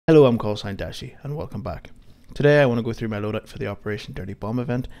Hello, I'm callsign Dashi and welcome back. Today I want to go through my loadout for the Operation Dirty Bomb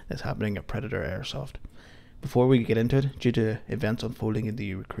event that's happening at Predator Airsoft. Before we get into it, due to events unfolding in the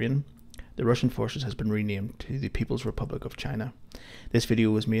Ukraine, the Russian forces has been renamed to the People's Republic of China. This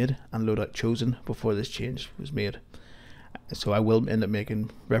video was made and loadout chosen before this change was made. So I will end up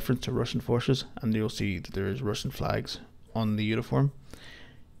making reference to Russian forces, and you'll see that there is Russian flags on the uniform.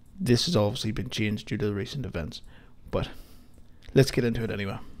 This has obviously been changed due to the recent events, but let's get into it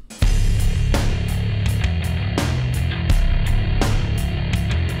anyway.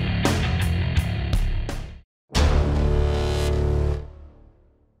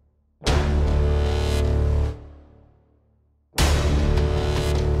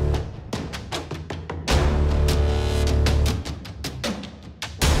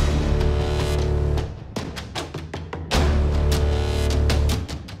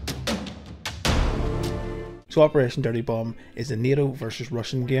 So Operation Dirty Bomb is a NATO versus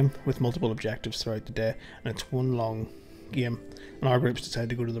Russian game with multiple objectives throughout the day, and it's one long game, and our groups decided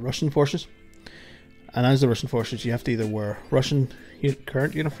to go to the Russian forces. And as the Russian forces, you have to either wear Russian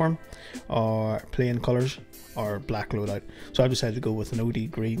current uniform or plain colours or black loadout. So I've decided to go with an OD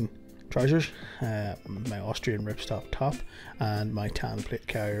green trousers, my Austrian ripstop top and my tan plate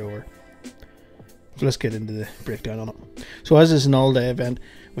carrier over. So let's get into the breakdown on it. So as is an all-day event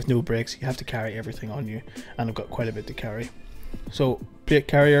with no breaks, you have to carry everything on you, and I've got quite a bit to carry. So plate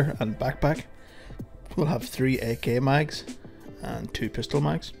carrier and backpack will have 3 AK mags and 2 pistol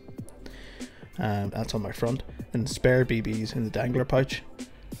mags, and that's on my front, and spare BBs in the dangler pouch.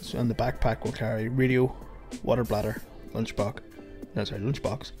 So, and the backpack will carry radio, water bladder, lunchbox,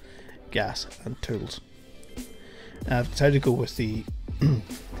 gas and tools. I've decided to go with the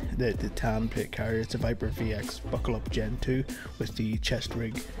tan plate carrier. It's a Viper VX buckle up Gen 2 with the chest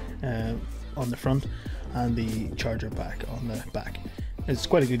rig on the front and the charger pack on the back. It's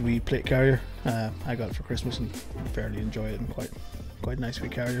quite a good wee plate carrier. I got it for Christmas and fairly enjoy it, and quite a nice wee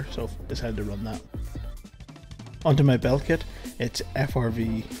carrier, so decided to run that. Onto my belt kit. It's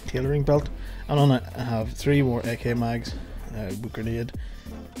FRV Tailoring belt, and on it I have 3 more AK mags, with grenade,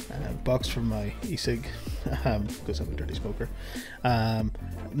 box from my e-cig because I'm a dirty smoker,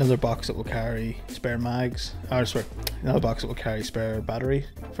 another box that will carry spare mags, another box that will carry spare battery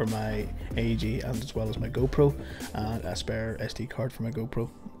for my AEG and as well as my GoPro, and a spare SD card for my GoPro.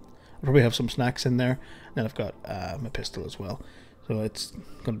 I'll probably have some snacks in there, and then I've got my pistol as well. So it's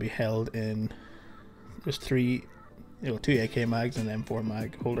going to be held in, there's 2 AK mags and an M4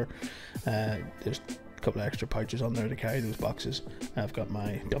 mag holder. There's a couple of extra pouches on there to carry those boxes. I've got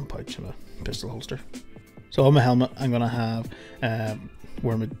my gun pouch and a pistol holster. So on my helmet, I'm going to have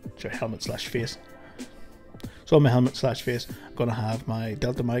helmet slash face. So on my helmet slash face, I'm going to have my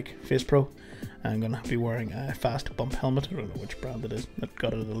Delta Mic Face Pro. I'm going to be wearing a fast bump helmet. I don't know which brand it is. I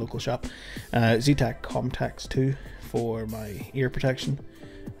got it at the local shop. ztac comtacs 2 for my ear protection,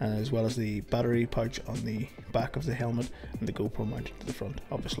 as well as the battery pouch on the back of the helmet and the GoPro mounted to the front,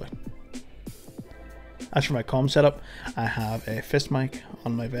 obviously. As for my comm setup, I have a fist mic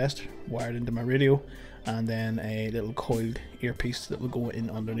on my vest wired into my radio, and then a little coiled earpiece that will go in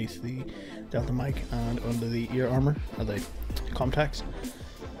underneath the Delta mic and under the ear armor, or the comtacs.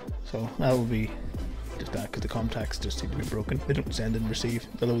 So that will be just that, because the comtacs just seem to be broken. They don't send and receive,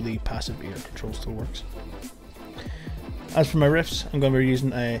 although the passive ear control still works. As for my Rifs, I'm going to be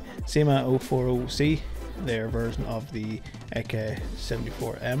using a Cyma 040C, their version of the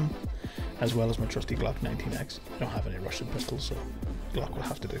AK-74M, as well as my trusty Glock 19X. I don't have any Russian pistols, so Glock will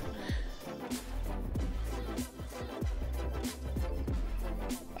have to do.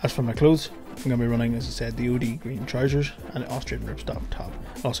 As for my clothes, I'm going to be running, as I said, the OD green trousers and the Austrian ripstop top.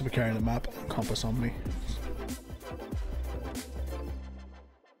 I'll also be carrying a map and compass on me.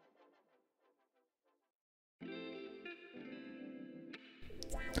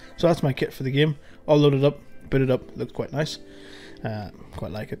 So that's my kit for the game, all loaded up, booted up, looks quite nice.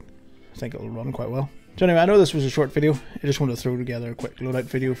 Quite like it. I think it'll run quite well. So anyway, I know this was a short video. I just wanted to throw together a quick loadout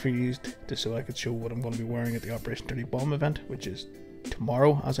video for you, just so I could show what I'm going to be wearing at the Operation Dirty Bomb event, which is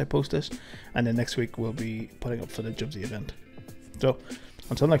tomorrow as I post this, and then next week we'll be putting up footage of the event. So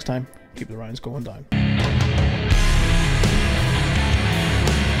until next time, keep the rounds going down.